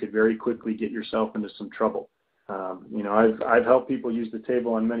 because you could very quickly get yourself into some trouble. I've helped people use the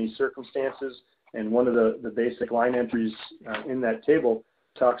table on many circumstances, and one of the basic line entries in that table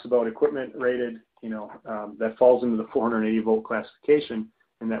talks about equipment rated, that falls into the 480 volt classification,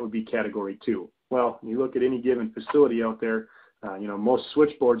 and that would be category 2. Well, you look at any given facility out there, most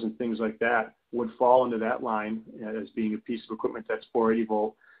switchboards and things like that would fall into that line as being a piece of equipment that's 480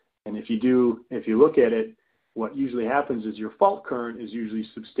 volt. And if you look at it, what usually happens is your fault current is usually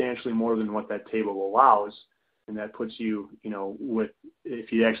substantially more than what that table allows. And that puts you,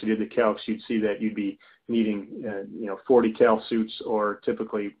 if you actually did the calcs, you'd see that you'd be needing, 40 cal suits, or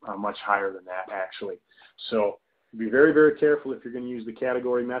typically much higher than that, actually. So be very, very careful if you're going to use the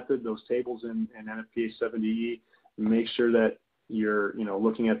category method, those tables in NFPA 70E. Make sure that you're,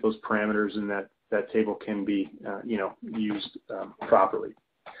 looking at those parameters and that table can be, used properly.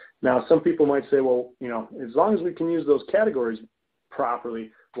 Now, some people might say, well, as long as we can use those categories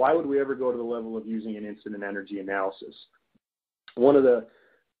properly, why would we ever go to the level of using an incident energy analysis? One of the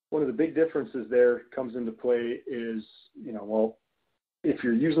big differences there comes into play is, if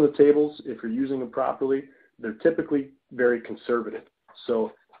you're using the tables, if you're using them properly, they're typically very conservative.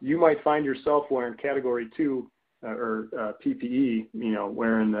 So you might find yourself wearing category 2 or PPE,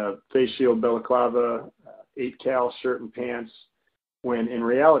 wearing the face shield, balaclava, 8 cal shirt and pants, when in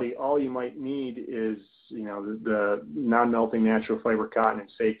reality, all you might need is, the non-melting natural fiber cotton and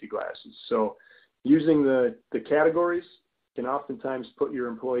safety glasses. So using the categories can oftentimes put your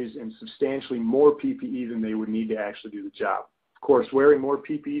employees in substantially more PPE than they would need to actually do the job. Of course, wearing more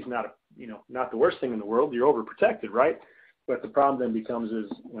PPE is not the worst thing in the world. You're overprotected, right? But the problem then becomes is,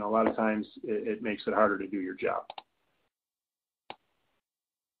 a lot of times it makes it harder to do your job.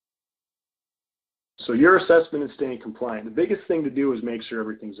 So your assessment and staying compliant. The biggest thing to do is make sure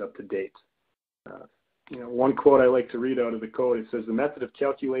everything's up to date. One quote I like to read out of the code, it says, the method of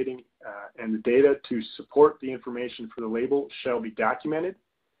calculating and the data to support the information for the label shall be documented.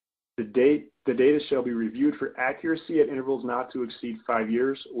 The data shall be reviewed for accuracy at intervals not to exceed 5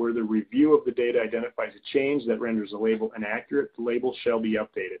 years. Where the review of the data identifies a change that renders the label inaccurate, the label shall be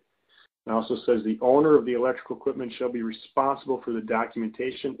updated. It also says the owner of the electrical equipment shall be responsible for the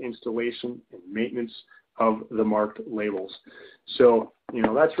documentation, installation, and maintenance of the marked labels. So,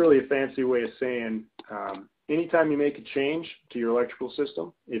 that's really a fancy way of saying anytime you make a change to your electrical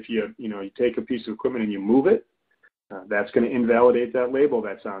system, if you take a piece of equipment and you move it, that's going to invalidate that label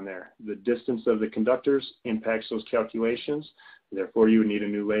that's on there. The distance of the conductors impacts those calculations. Therefore, you would need a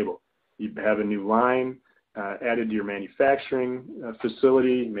new label. You have a new line added to your manufacturing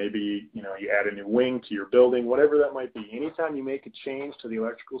facility. Maybe, you add a new wing to your building, whatever that might be. Anytime you make a change to the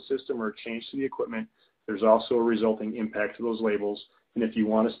electrical system or a change to the equipment, there's also a resulting impact to those labels. And if you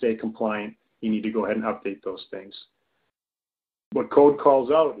want to stay compliant, you need to go ahead and update those things. What code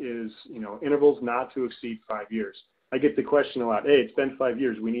calls out is, intervals not to exceed 5 years. I get the question a lot, hey, it's been 5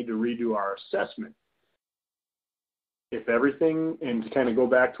 years, we need to redo our assessment. If everything, and to kind of go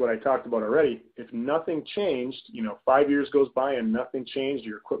back to what I talked about already, if nothing changed, 5 years goes by and nothing changed,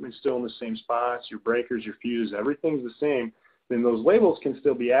 your equipment's still in the same spots, your breakers, your fuses, everything's the same, then those labels can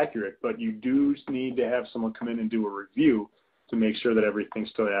still be accurate, but you do need to have someone come in and do a review to make sure that everything's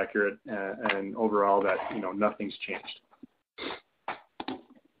still accurate and overall that, nothing's changed.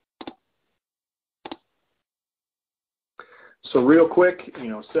 So real quick,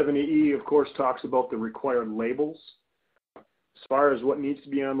 70E, of course, talks about the required labels. As far as what needs to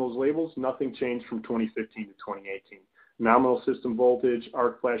be on those labels, nothing changed from 2015 to 2018. Nominal system voltage,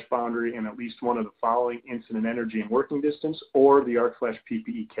 arc flash boundary, and at least one of the following: incident energy and working distance, or the arc flash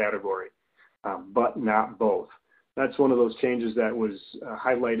PPE category, but not both. That's one of those changes that was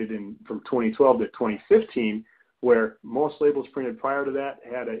highlighted from 2012 to 2015, where most labels printed prior to that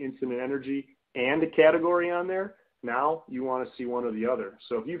had an incident energy and a category on there. Now you want to see one or the other.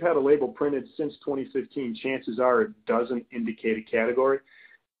 So if you've had a label printed since 2015, chances are it doesn't indicate a category.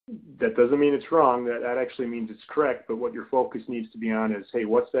 That doesn't mean it's wrong. That actually means it's correct. But what your focus needs to be on is, hey,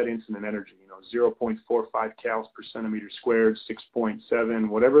 what's that incident energy? 0.45 cals per centimeter squared, 6.7,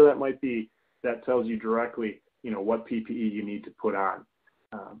 whatever that might be. That tells you directly, what PPE you need to put on.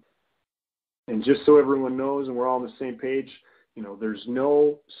 And just so everyone knows, and we're all on the same page, there's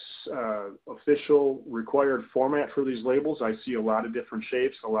no official required format for these labels. I see a lot of different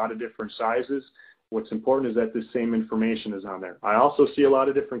shapes, a lot of different sizes. What's important is that the same information is on there. I also see a lot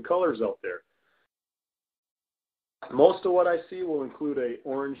of different colors out there. Most of what I see will include a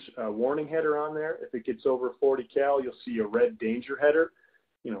orange warning header on there. If it gets over 40 cal, you'll see a red danger header.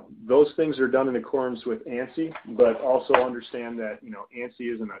 those things are done in accordance with ANSI, but also understand that,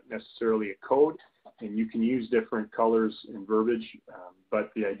 ANSI isn't necessarily a code, and you can use different colors and verbiage,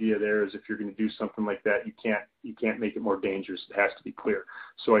 but the idea there is if you're going to do something like that, you can't make it more dangerous. It has to be clear.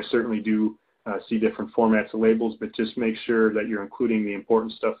 So I certainly do see different formats of labels, but just make sure that you're including the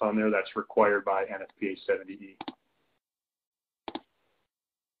important stuff on there that's required by NFPA 70E.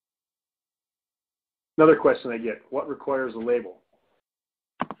 Another question I get, what requires a label?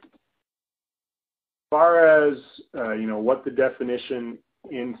 As far as, what the definition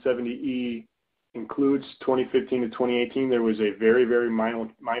in 70E includes, 2015 to 2018, there was a very, very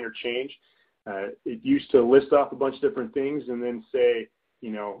minor change. It used to list off a bunch of different things and then say,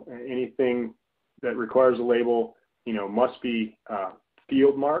 anything that requires a label, must be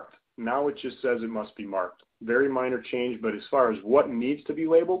field marked. Now it just says it must be marked. Very minor change, but as far as what needs to be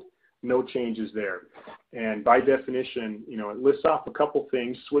labeled, no changes there. And by definition, it lists off a couple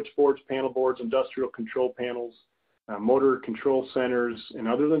things: switchboards, panel boards, industrial control panels, motor control centers, and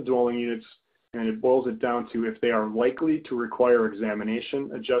other than dwelling units. And it boils it down to if they are likely to require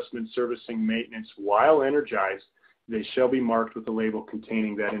examination, adjustment, servicing, maintenance while energized, they shall be marked with a label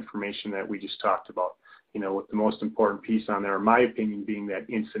containing that information that we just talked about. With the most important piece on there, in my opinion, being that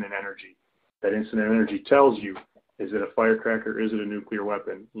incident energy. That incident energy tells you, is it a firecracker? Is it a nuclear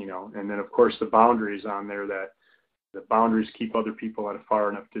weapon? And then of course the boundaries on there, that the boundaries keep other people at a far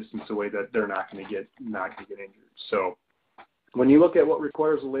enough distance away that they're not going to get injured. So when you look at what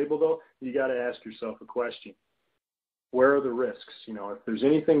requires a label, though, you got to ask yourself a question: where are the risks? If there's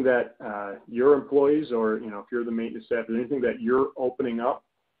anything that your employees, or if you're the maintenance staff, there's anything that you're opening up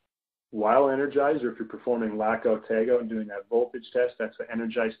while energized, or if you're performing lockout, tagout, and doing that voltage test, that's the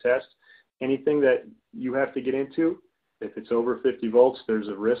energized test. Anything that you have to get into, if it's over 50 volts, there's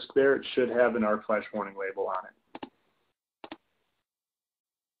a risk there. It should have an arc flash warning label on it.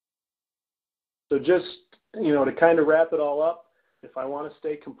 So just, to kind of wrap it all up, if I want to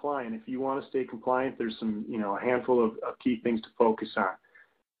stay compliant, if you want to stay compliant, there's some, a handful of key things to focus on.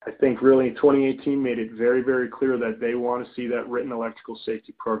 I think really 2018 made it very, very clear that they want to see that written electrical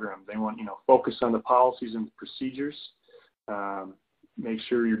safety program. They want, focus on the policies and procedures. Make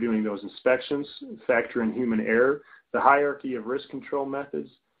sure you're doing those inspections, factor in human error. The hierarchy of risk control methods,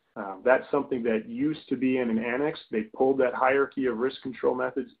 that's something that used to be in an annex. They pulled that hierarchy of risk control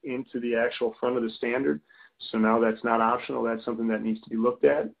methods into the actual front of the standard. So now that's not optional. That's something that needs to be looked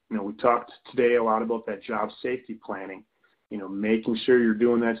at. We talked today a lot about that job safety planning, making sure you're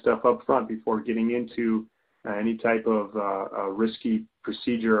doing that stuff up front before getting into any type of risky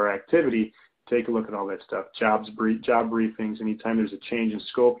procedure or activity. Take a look at all that stuff. Job briefings. Anytime there's a change in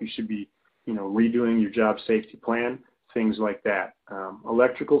scope, you should be, redoing your job safety plan. Things like that.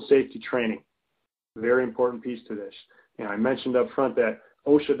 Electrical safety training, very important piece to this. I mentioned up front that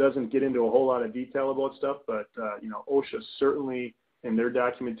OSHA doesn't get into a whole lot of detail about stuff, but OSHA certainly in their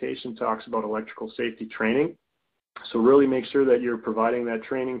documentation talks about electrical safety training. So really make sure that you're providing that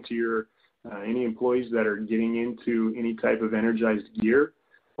training to your any employees that are getting into any type of energized gear,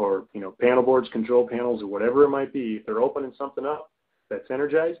 or panel boards, control panels, or whatever it might be. If they're opening something up that's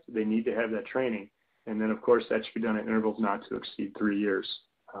energized, they need to have that training. And then of course that should be done at intervals not to exceed 3 years.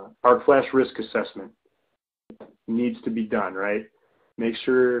 Arc flash risk assessment needs to be done, right? Make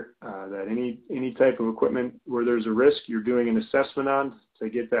sure that any type of equipment where there's a risk, you're doing an assessment on to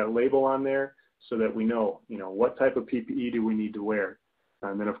get that label on there, so that we know, what type of PPE do we need to wear.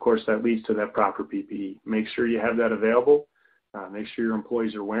 And then of course that leads to that proper PPE. Make sure you have that available. Make sure your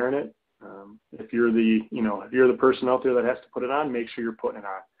employees are wearing it. If you're the person out there that has to put it on, make sure you're putting it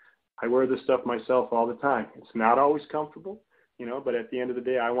on. I wear this stuff myself all the time. It's not always comfortable, but at the end of the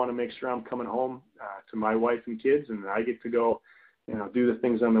day, I want to make sure I'm coming home to my wife and kids, and I get to go, do the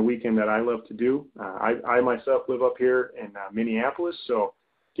things on the weekend that I love to do. I myself live up here in Minneapolis, so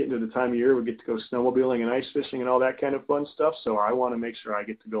getting to the time of year we get to go snowmobiling and ice fishing and all that kind of fun stuff. So I want to make sure I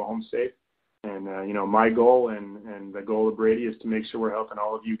get to go home safe. And, my goal and the goal of Brady is to make sure we're helping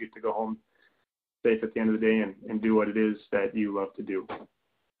all of you get to go home safe at the end of the day and do what it is that you love to do.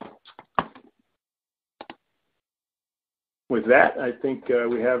 With that, I think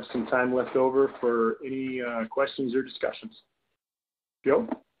we have some time left over for any questions or discussions. Joe?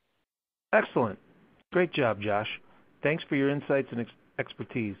 Excellent. Great job, Josh. Thanks for your insights and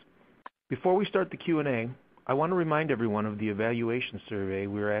expertise. Before we start the Q&A, I want to remind everyone of the evaluation survey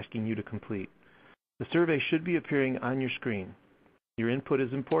we are asking you to complete. The survey should be appearing on your screen. Your input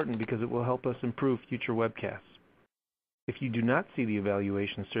is important because it will help us improve future webcasts. If you do not see the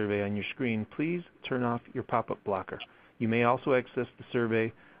evaluation survey on your screen, please turn off your pop-up blocker. You may also access the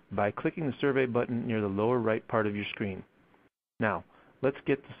survey by clicking the survey button near the lower right part of your screen. Now, let's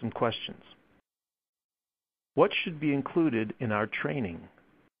get to some questions. What should be included in our training?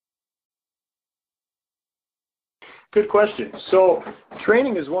 Good question. So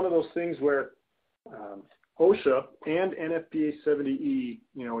training is one of those things where OSHA and NFPA 70E,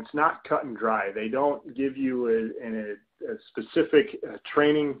 it's not cut and dry. They don't give you a specific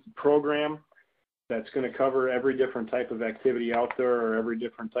training program that's going to cover every different type of activity out there or every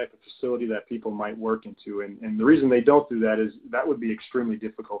different type of facility that people might work into. And the reason they don't do that is that would be extremely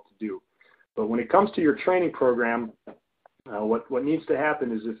difficult to do. But when it comes to your training program, what needs to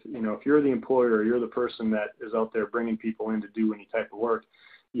happen is if you're the employer or you're the person that is out there bringing people in to do any type of work,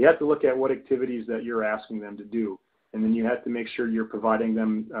 you have to look at what activities that you're asking them to do. And then you have to make sure you're providing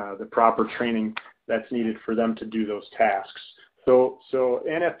them the proper training that's needed for them to do those tasks. So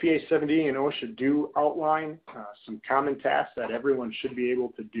NFPA 70E and OSHA do outline some common tasks that everyone should be able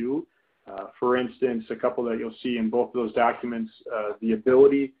to do. For instance, a couple that you'll see in both of those documents, the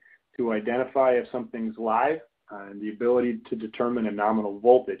ability to identify if something's live and the ability to determine a nominal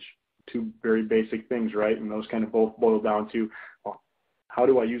voltage. Two very basic things, right? And those kind of both boil down to, well, how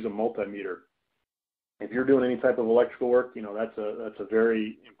do I use a multimeter? If you're doing any type of electrical work, that's a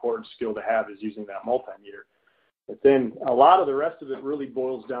very important skill to have, is using that multimeter. But then a lot of the rest of it really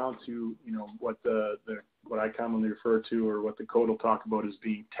boils down to, what what I commonly refer to, or what the code will talk about, as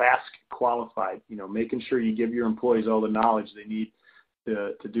being task qualified. Making sure you give your employees all the knowledge they need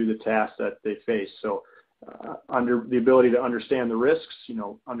to do the tasks that they face. So under the ability to understand the risks,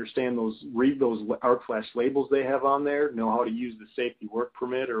 read those arc flash labels they have on there, know how to use the safety work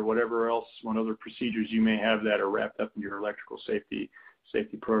permit or whatever else, what other procedures you may have that are wrapped up in your electrical safety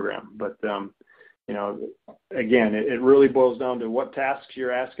program. But again, it really boils down to what tasks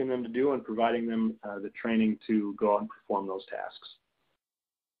you're asking them to do and providing them the training to go out and perform those tasks.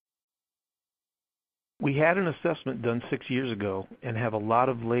 We had an assessment done 6 years ago and have a lot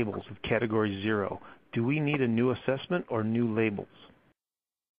of labels of Category 0. Do we need a new assessment or new labels?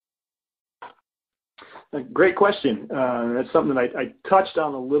 Great question. That's something that I touched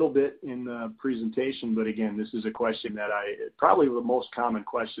on a little bit in the presentation, but again, this is a question that probably the most common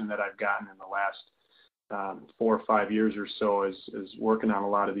question that I've gotten in the last 4 or 5 years or so is working on a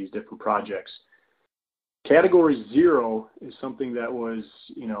lot of these different projects. Category 0 is something that was,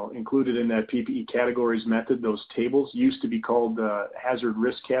 included in that PPE categories method. Those tables used to be called hazard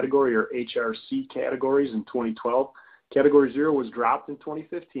risk category, or HRC categories, in 2012. Category 0 was dropped in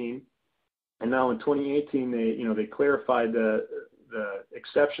 2015, and now in 2018 they clarified the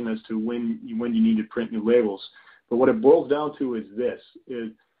exception as to when you need to print new labels. But what it boils down to is this: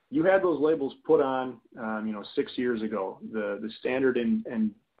 you had those labels put on 6 years ago. The standard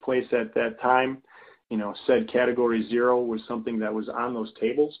in place at that time said Category 0 was something that was on those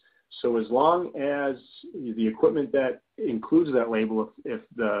tables. So as long as the equipment that includes that label, if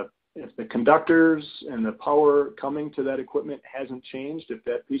the conductors and the power coming to that equipment hasn't changed, if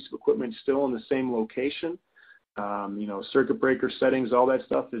that piece of equipment is still in the same location, circuit breaker settings, all that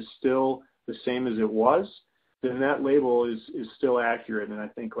stuff is still the same as it was, then that label is still accurate. And I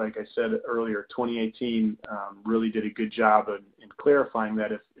think, like I said earlier, 2018 really did a good job in clarifying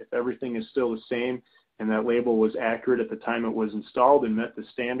that if everything is still the same and that label was accurate at the time it was installed and met the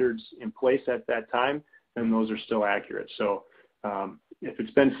standards in place at that time, then those are still accurate. So if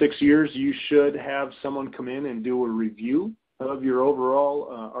it's been 6 years, you should have someone come in and do a review of your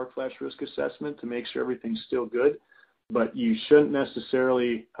overall arc flash risk assessment to make sure everything's still good. But you shouldn't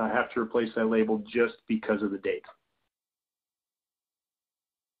necessarily have to replace that label just because of the date.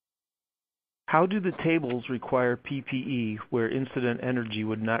 How do the tables require PPE where incident energy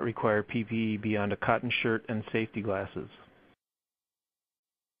would not require PPE beyond a cotton shirt and safety glasses?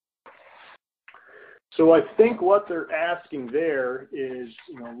 So I think what they're asking there is,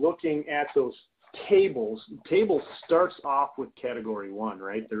 looking at those tables. The table starts off with Category 1,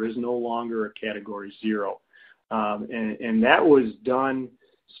 right? There is no longer a Category 0. And that was done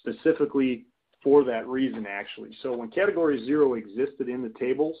specifically for that reason, actually. So when Category 0 existed in the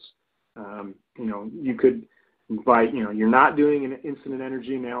tables, you could, you're not doing an incident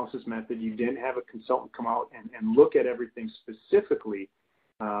energy analysis method. You didn't have a consultant come out and look at everything specifically,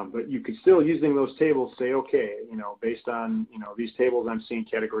 but you could still, using those tables, say, okay, based on, these tables, I'm seeing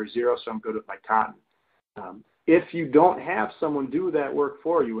Category 0, so I'm good with my cotton. If you don't have someone do that work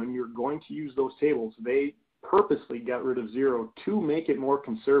for you and you're going to use those tables, they purposely got rid of 0 to make it more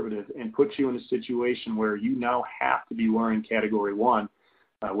conservative and put you in a situation where you now have to be wearing Category 1,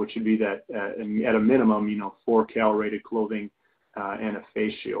 which would be that at a minimum, 4 cal rated clothing and a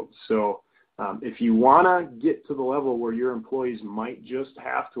face shield. So if you want to get to the level where your employees might just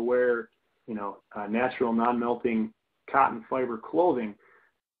have to wear, natural non-melting cotton fiber clothing,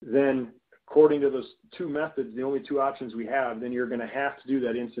 then according to those two methods, the only two options we have, then you're going to have to do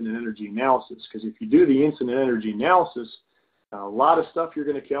that incident energy analysis. Because if you do the incident energy analysis, a lot of stuff you're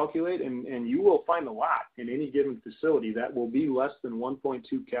going to calculate, and you will find a lot in any given facility that will be less than 1.2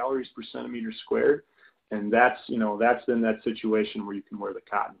 calories per centimeter squared. And that's then that situation where you can wear the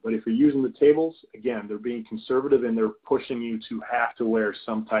cotton. But if you're using the tables, again, they're being conservative and they're pushing you to have to wear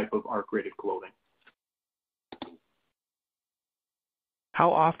some type of arc-rated clothing.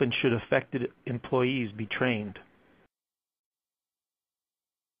 How often should affected employees be trained?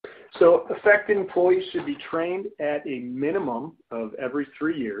 So affected employees should be trained at a minimum of every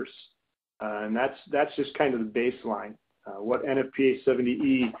 3 years, and that's just kind of the baseline. What NFPA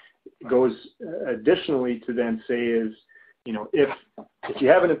 70E goes additionally to then say is, if you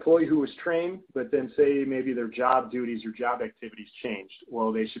have an employee who was trained, but then say maybe their job duties or job activities changed,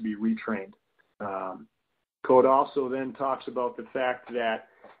 well, they should be retrained. Code also then talks about the fact that,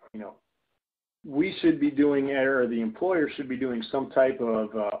 we should be doing, or the employer should be doing some type of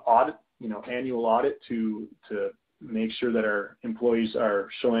audit, annual audit to make sure that our employees are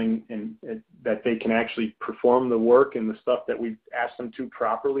showing that they can actually perform the work and the stuff that we ask them to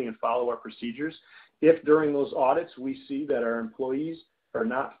properly and follow our procedures. If during those audits we see that our employees are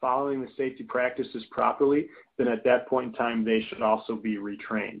not following the safety practices properly, then at that point in time they should also be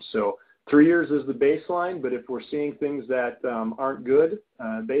retrained. So 3 years is the baseline, but if we're seeing things that aren't good,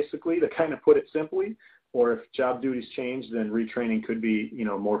 basically, to kind of put it simply, or if job duties change, then retraining could be,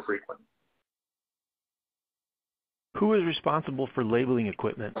 more frequent. Who is responsible for labeling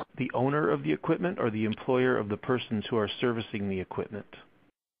equipment, the owner of the equipment or the employer of the persons who are servicing the equipment?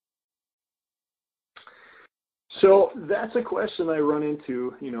 So that's a question I run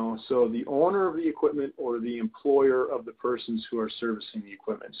into, so the owner of the equipment or the employer of the persons who are servicing the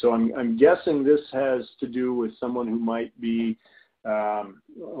equipment. So I'm guessing this has to do with someone who might be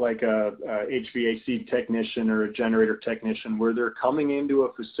like a HVAC technician or a generator technician, where they're coming into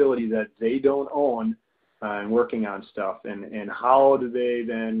a facility that they don't own and working on stuff. And how do they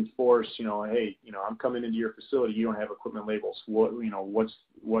then force, hey, I'm coming into your facility, you don't have equipment labels.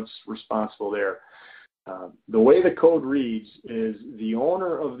 What's responsible there? The way the code reads is the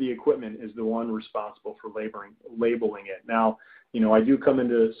owner of the equipment is the one responsible for labeling it. Now, I do come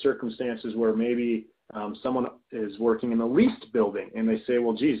into circumstances where maybe someone is working in a leased building and they say,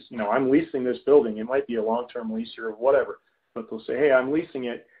 well, geez, I'm leasing this building. It might be a long-term lease or whatever, but they'll say, hey, I'm leasing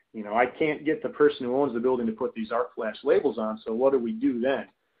it. I can't get the person who owns the building to put these arc flash labels on. So what do we do then?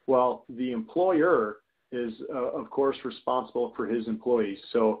 Well, the employer is, of course, responsible for his employees.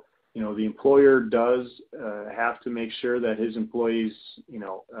 So the employer does have to make sure that his employees,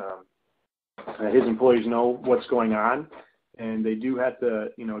 know what's going on, and they do have to,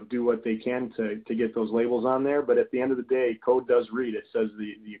 do what they can to get those labels on there. But at the end of the day, code does read. It says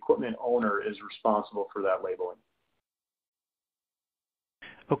the equipment owner is responsible for that labeling.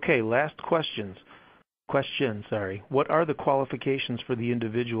 Okay, last question. What are the qualifications for the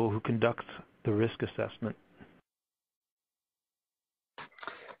individual who conducts the risk assessment?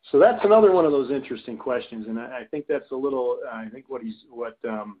 So that's another one of those interesting questions, and I think that's a little. I think what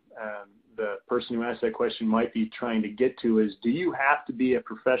the person who asked that question might be trying to get to is: do you have to be a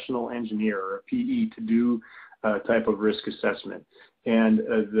professional engineer or a PE to do a type of risk assessment? And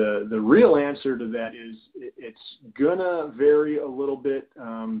the real answer to that is it's gonna vary a little bit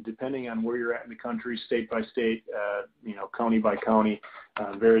depending on where you're at in the country, state by state, county by county,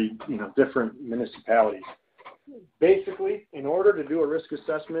 very different municipalities. Basically, in order to do a risk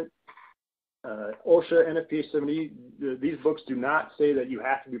assessment, OSHA, NFPA 70E, these books do not say that you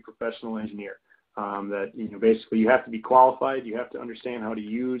have to be a professional engineer. That basically you have to be qualified, you have to understand how to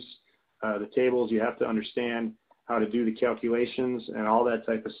use the tables, you have to understand how to do the calculations and all that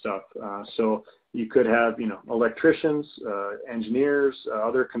type of stuff. So you could have electricians, engineers,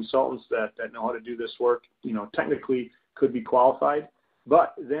 other consultants that know how to do this work. Technically could be qualified.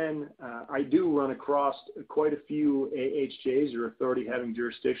 But then I do run across quite a few AHJs or authority having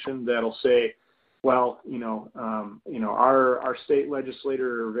jurisdiction that'll say, well, our state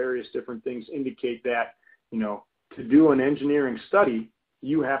legislator or various different things indicate that, to do an engineering study,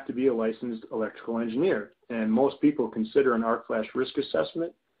 you have to be a licensed electrical engineer. And most people consider an arc flash risk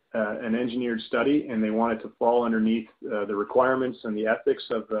assessment an engineered study, and they want it to fall underneath the requirements and the ethics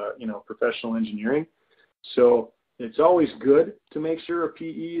of, professional engineering. So it's always good to make sure a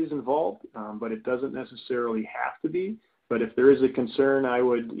PE is involved, but it doesn't necessarily have to be. But if there is a concern, I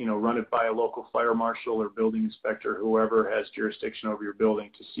would, run it by a local fire marshal or building inspector, whoever has jurisdiction over your building,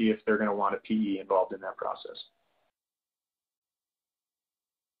 to see if they're going to want a PE involved in that process.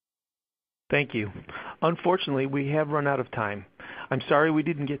 Thank you. Unfortunately, we have run out of time. I'm sorry we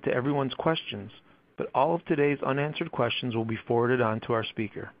didn't get to everyone's questions, but all of today's unanswered questions will be forwarded on to our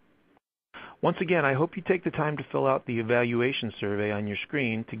speaker. Once again, I hope you take the time to fill out the evaluation survey on your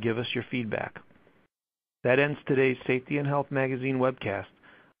screen to give us your feedback. That ends today's Safety and Health Magazine webcast.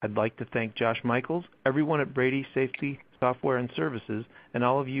 I'd like to thank Josh Michaels, everyone at Brady Safety Software and Services, and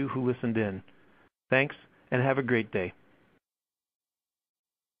all of you who listened in. Thanks, and have a great day.